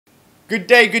Good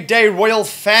day, royal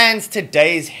fans.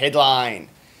 Today's headline.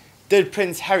 Did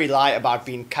Prince Harry lie about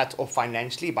being cut off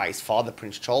financially by his father,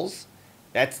 Prince Charles?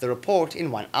 That's the report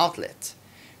in one outlet.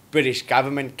 British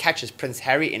government catches Prince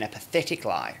Harry in a pathetic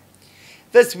lie.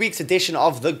 This week's edition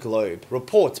of The Globe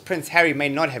reports Prince Harry may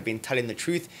not have been telling the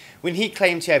truth when he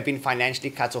claimed to have been financially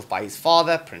cut off by his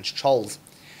father, Prince Charles.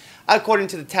 According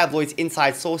to the tabloid's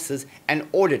inside sources, an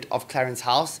audit of Clarence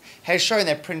House has shown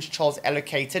that Prince Charles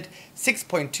allocated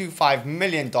 $6.25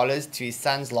 million to his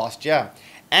sons last year,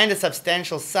 and a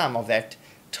substantial sum of that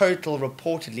total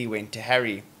reportedly went to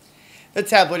Harry. The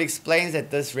tabloid explains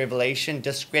that this revelation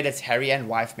discredits Harry and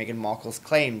wife Meghan Markle's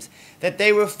claims that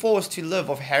they were forced to live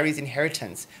off Harry's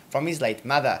inheritance from his late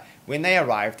mother when they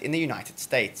arrived in the United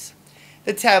States.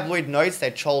 The tabloid notes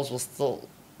that Charles was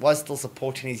still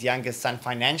supporting his youngest son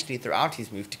financially throughout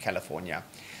his move to California,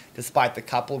 despite the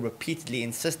couple repeatedly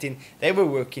insisting they were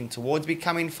working towards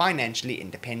becoming financially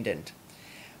independent.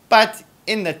 But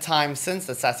in the time since,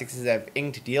 the Sussexes have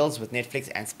inked deals with Netflix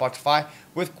and Spotify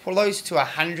worth close to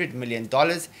 $100 million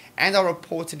and are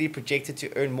reportedly projected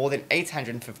to earn more than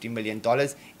 $850 million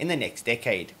in the next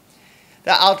decade.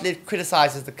 The outlet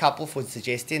criticizes the couple for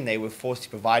suggesting they were forced to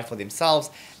provide for themselves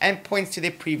and points to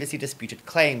their previously disputed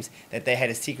claims that they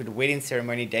had a secret wedding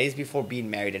ceremony days before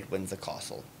being married at Windsor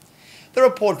Castle. The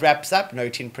report wraps up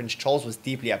noting Prince Charles was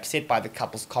deeply upset by the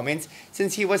couple's comments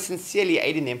since he was sincerely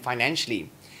aiding them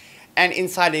financially. An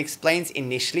insider explains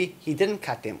initially he didn't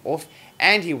cut them off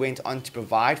and he went on to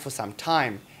provide for some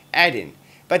time, adding,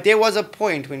 "But there was a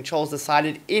point when Charles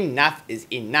decided enough is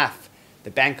enough. The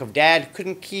Bank of Dad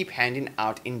couldn't keep handing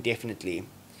out indefinitely."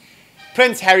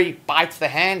 Prince Harry bites the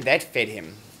hand that fed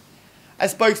him. A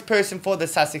spokesperson for the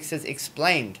Sussexes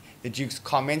explained the Duke's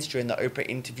comments during the Oprah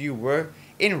interview were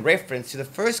in reference to the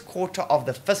first quarter of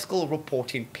the fiscal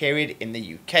reporting period in the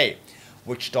UK,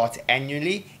 which starts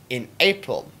annually in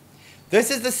April. This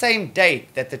is the same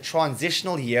date that the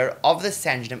transitional year of the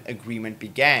Sandringham Agreement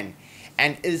began,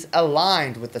 and is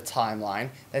aligned with the timeline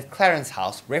that Clarence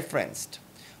House referenced.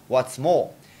 What's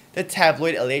more, the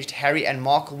tabloid alleged Harry and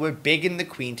Markle were begging the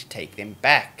Queen to take them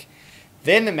back.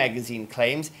 Then the magazine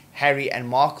claims Harry and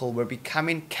Markle were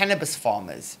becoming cannabis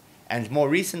farmers, and more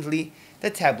recently, the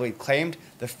tabloid claimed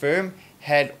the firm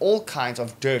had all kinds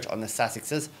of dirt on the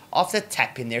Sussexes after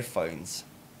tapping their phones.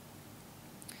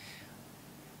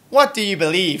 What do you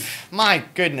believe? My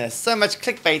goodness, so much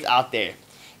clickbait out there.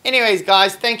 Anyways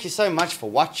guys, thank you so much for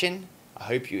watching. I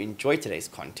hope you enjoyed today's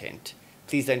content.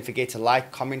 Please don't forget to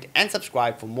like, comment and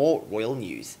subscribe for more royal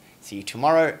news. See you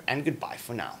tomorrow and goodbye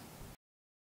for now.